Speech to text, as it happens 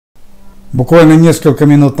Буквально несколько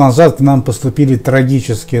минут назад к нам поступили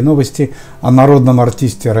трагические новости о народном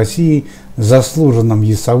артисте России, заслуженном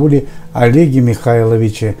ясауле Олеге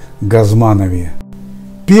Михайловиче Газманове.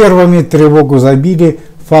 Первыми тревогу забили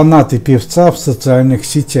фанаты певца в социальных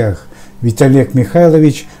сетях, ведь Олег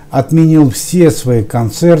Михайлович отменил все свои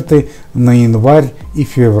концерты на январь и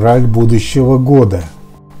февраль будущего года.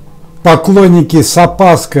 Поклонники с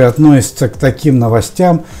опаской относятся к таким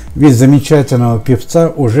новостям, ведь замечательного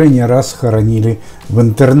певца уже не раз хоронили в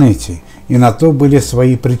интернете, и на то были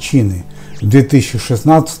свои причины. В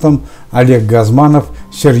 2016-м Олег Газманов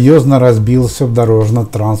серьезно разбился в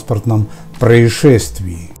дорожно-транспортном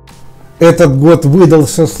происшествии. Этот год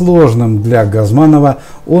выдался сложным для Газманова,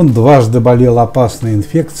 он дважды болел опасной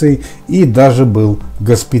инфекцией и даже был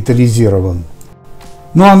госпитализирован.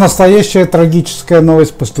 Ну а настоящая трагическая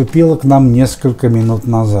новость поступила к нам несколько минут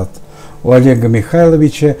назад. У Олега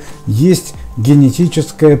Михайловича есть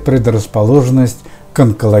генетическая предрасположенность к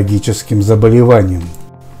онкологическим заболеваниям.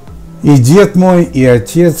 И дед мой, и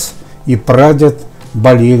отец, и прадед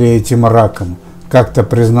болели этим раком, как-то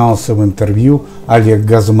признался в интервью Олег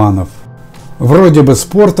Газманов. Вроде бы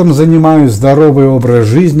спортом занимаюсь, здоровый образ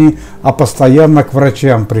жизни, а постоянно к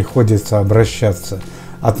врачам приходится обращаться,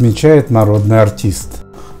 отмечает народный артист.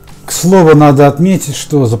 К слову, надо отметить,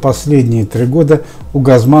 что за последние 3 года у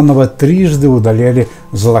Газманова трижды удаляли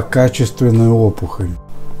злокачественную опухоль.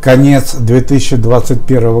 Конец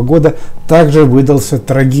 2021 года также выдался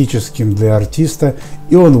трагическим для артиста,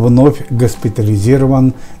 и он вновь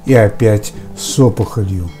госпитализирован и опять с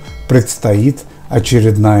опухолью. Предстоит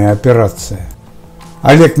очередная операция.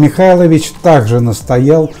 Олег Михайлович также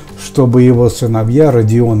настоял, чтобы его сыновья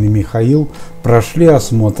Родион и Михаил прошли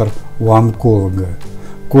осмотр у онколога.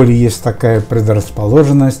 Коли есть такая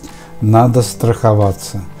предрасположенность, надо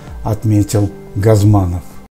страховаться, отметил Газманов.